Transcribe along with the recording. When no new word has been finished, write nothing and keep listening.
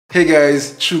Hey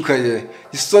guys, Chuka here.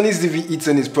 The SONY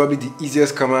ZV-E10 is probably the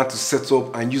easiest camera to set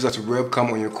up and use as a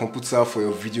webcam on your computer for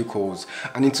your video calls.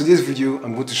 And in today's video,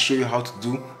 I'm going to show you how to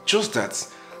do just that.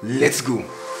 Let's go.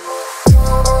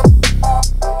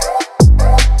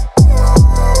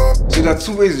 So there are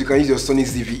two ways you can use your SONY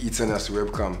ZV-E10 as a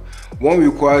webcam. One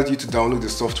requires you to download the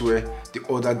software, the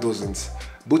other doesn't.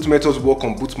 Both methods work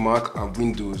on both Mac and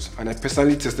Windows, and I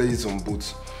personally tested it on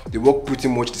both. They work pretty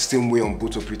much the same way on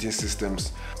both operating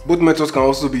systems. Both methods can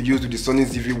also be used with the SONY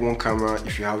ZV-1 camera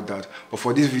if you have that, but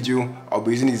for this video, I'll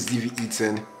be using the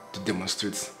ZV-E10 to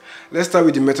demonstrate. Let's start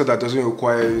with the method that doesn't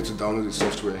require you to download the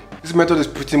software. This method is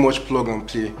pretty much plug and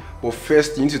play, but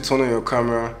first you need to turn on your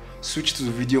camera, switch to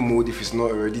the video mode if it's not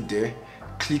already there,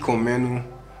 click on menu,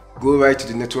 go right to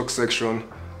the network section,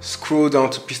 scroll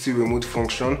down to PC remote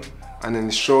function, and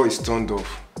ensure it's turned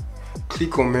off.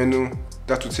 Click on menu,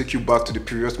 that will take you back to the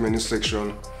previous menu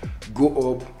section.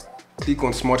 Go up, click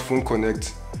on smartphone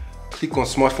connect, click on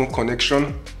smartphone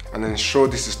connection, and ensure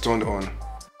this is turned on.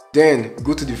 Then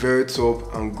go to the very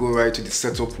top and go right to the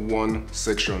setup 1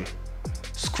 section.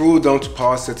 Scroll down to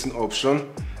power setting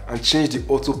option and change the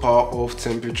auto power off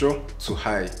temperature to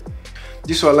high.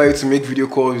 This will allow you to make video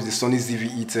calls with the SONY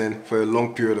ZV-E10 for a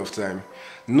long period of time.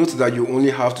 Note that you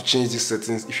only have to change these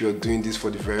settings if you are doing this for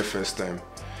the very first time.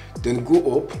 Then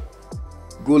go up,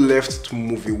 go left to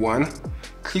movie 1,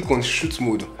 click on shoot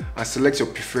mode and select your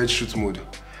preferred shoot mode.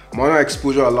 Manual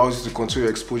exposure allows you to control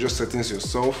your exposure settings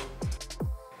yourself.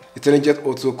 Intelligent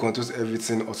Auto controls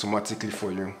everything automatically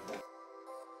for you.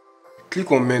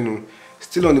 Click on menu,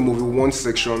 still on the movie 1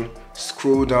 section,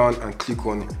 scroll down and click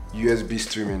on USB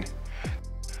streaming.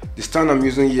 The stand I'm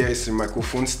using here is a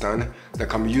microphone stand that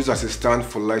can be used as a stand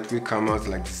for lightweight cameras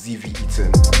like the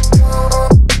ZV-E10.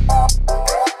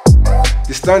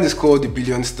 The stand is called the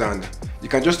billion stand. You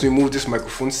can just remove this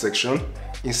microphone section,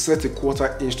 insert a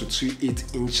 1/4 inch to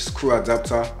 3/8 inch screw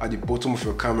adapter at the bottom of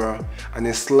your camera, and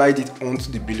then slide it onto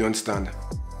the billion stand.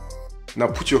 Now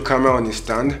put your camera on a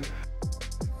stand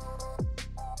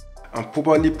and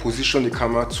properly position the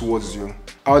camera towards you.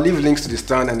 I'll leave links to the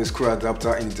stand and the screw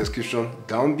adapter in the description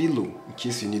down below in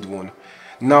case you need one.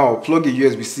 Now plug a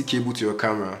USB-C cable to your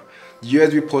camera. The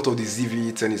USB port of the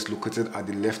ZV-E10 is located at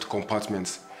the left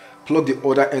compartment. Plug the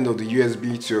other end of the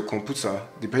USB to your computer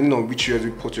depending on which USB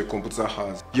port your computer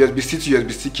has. USB-C to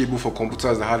USB-C cable for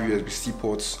computers that have USB-C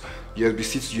ports.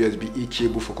 USB-C to USB-A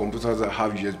cable for computers that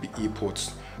have USB-A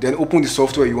ports. Then open the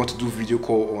software you want to do video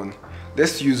call on.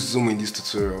 Let's use Zoom in this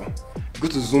tutorial. Go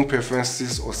to Zoom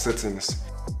preferences or settings.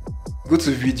 Go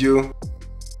to video,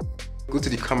 go to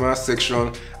the camera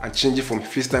section and change it from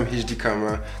FaceTime HD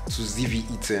camera to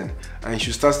ZV-E10, and you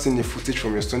should start seeing the footage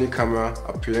from your Sony camera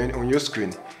appearing on your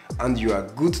screen, and you are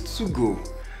good to go.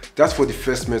 That's for the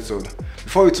first method.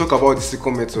 Before we talk about the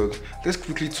second method, let's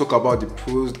quickly talk about the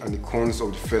pros and the cons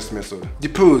of the first method. The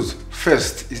pros: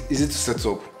 first, is easy to set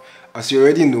up. As you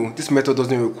already know, this method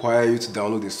doesn't require you to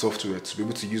download the software to be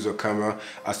able to use your camera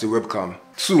as a webcam.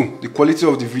 2. The quality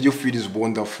of the video feed is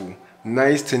wonderful.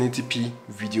 Nice 1080p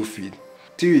video feed.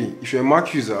 3. If you're a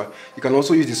Mac user, you can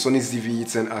also use the SONY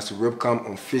ZV-E10 as a webcam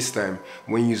on FaceTime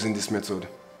when using this method.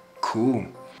 Cool.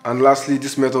 And lastly,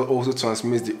 this method also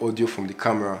transmits the audio from the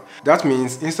camera. That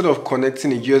means instead of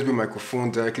connecting a USB microphone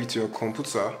directly to your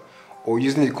computer or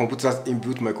using the computer's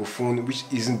inbuilt microphone, which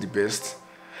isn't the best,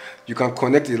 you can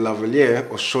connect a lavalier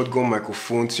or shotgun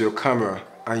microphone to your camera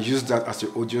and use that as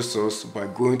your audio source by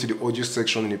going to the audio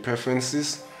section in the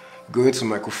preferences, going to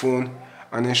microphone,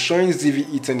 and ensuring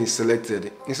ZV-E10 is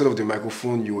selected instead of the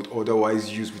microphone you would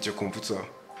otherwise use with your computer.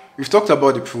 We've talked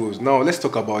about the pros, now let's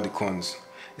talk about the cons.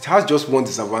 It has just one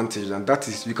disadvantage, and that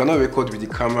is you cannot record with the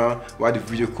camera while the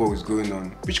video call is going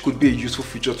on, which could be a useful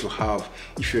feature to have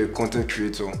if you're a content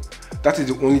creator. That is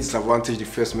the only disadvantage the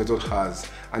first method has,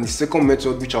 and the second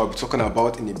method, which I'll be talking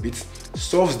about in a bit,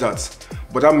 solves that,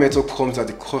 but that method comes at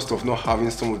the cost of not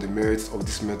having some of the merits of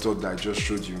this method that I just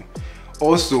showed you.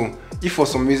 Also, if for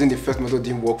some reason the first method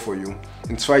didn't work for you,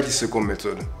 then try the second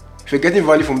method. If you're getting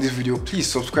value from this video, please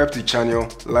subscribe to the channel,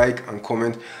 like and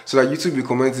comment so that YouTube will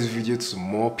recommend this video to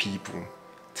more people.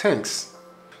 Thanks.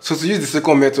 So to use the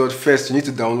second method, first you need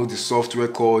to download the software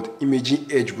called Imaging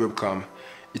Edge Webcam.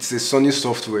 It's a Sony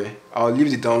software. I'll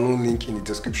leave the download link in the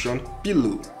description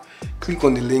below. Click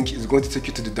on the link, it's going to take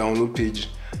you to the download page.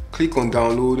 Click on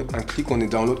download and click on the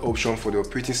download option for the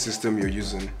operating system you're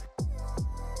using.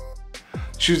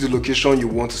 Choose the location you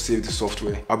want to save the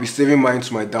software. I'll be saving mine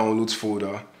to my downloads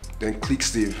folder. Then click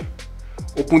save.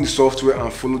 Open the software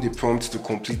and follow the prompt to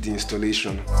complete the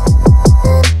installation.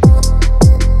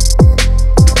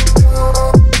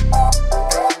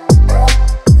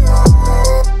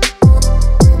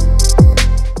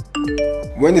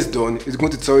 When it's done, it's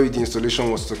going to tell you the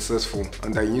installation was successful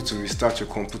and that you need to restart your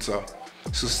computer.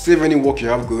 So save any work you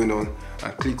have going on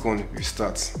and click on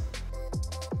restart.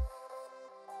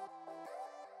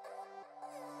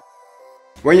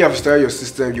 When you have started your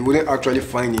system, you wouldn't actually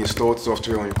find the installed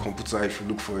software on your computer if you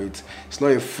look for it. It's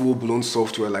not a full-blown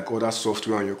software like other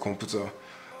software on your computer.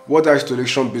 What that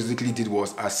installation basically did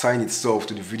was assign itself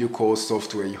to the video call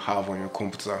software you have on your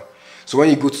computer. So when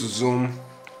you go to Zoom,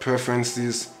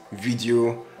 Preferences,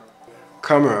 Video,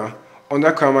 Camera,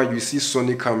 under Camera you see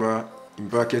Sony Camera in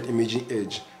bracket Imaging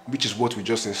Edge, which is what we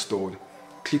just installed.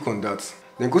 Click on that.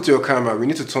 Then go to your camera. We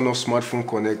need to turn off Smartphone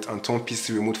Connect and turn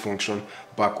PC Remote function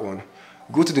back on.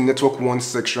 Go to the Network 1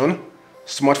 section,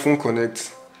 Smartphone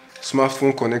Connect,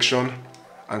 Smartphone Connection,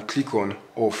 and click on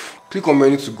Off. Click on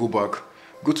Menu to go back.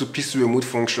 Go to PC Remote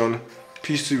function,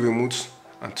 PC Remote,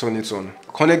 and turn it on.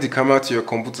 Connect the camera to your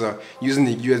computer using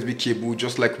the USB cable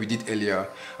just like we did earlier,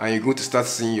 and you're going to start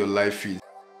seeing your live feed.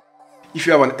 If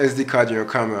you have an SD card in your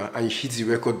camera and you hit the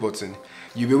record button,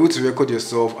 you'll be able to record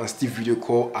yourself and still video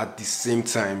call at the same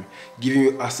time, giving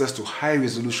you access to high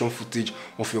resolution footage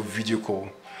of your video call.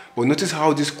 But notice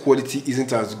how this quality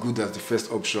isn't as good as the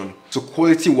first option. So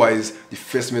quality wise, the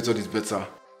first method is better.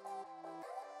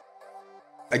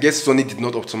 I guess Sony did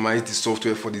not optimize the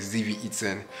software for the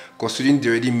ZV-E10, considering they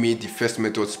already made the first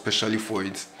method specially for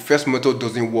it. The first method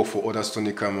doesn't work for other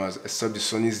Sony cameras except the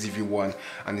SONY ZV-1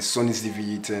 and the SONY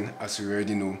ZV-E10, as you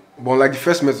already know. But unlike the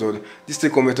first method, this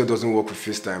take-home method doesn't work with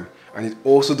FaceTime, and it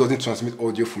also doesn't transmit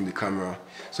audio from the camera,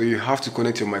 so you have to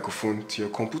connect your microphone to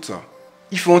your computer.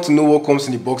 If you want to know what comes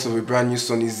in the box of a brand new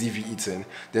SONY ZV-E10,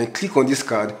 then click on this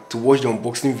card to watch the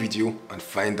unboxing video and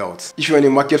find out. If you're in the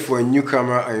market for a new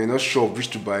camera and you're not sure of which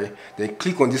to buy, then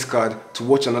click on this card to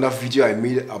watch another video I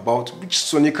made about which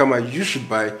Sony camera you should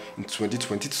buy in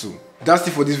 2022. That's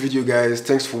it for this video, guys.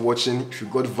 Thanks for watching. If you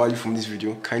got value from this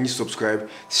video, kindly subscribe,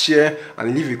 share,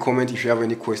 and leave a comment if you have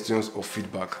any questions or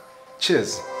feedback.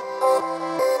 Cheers!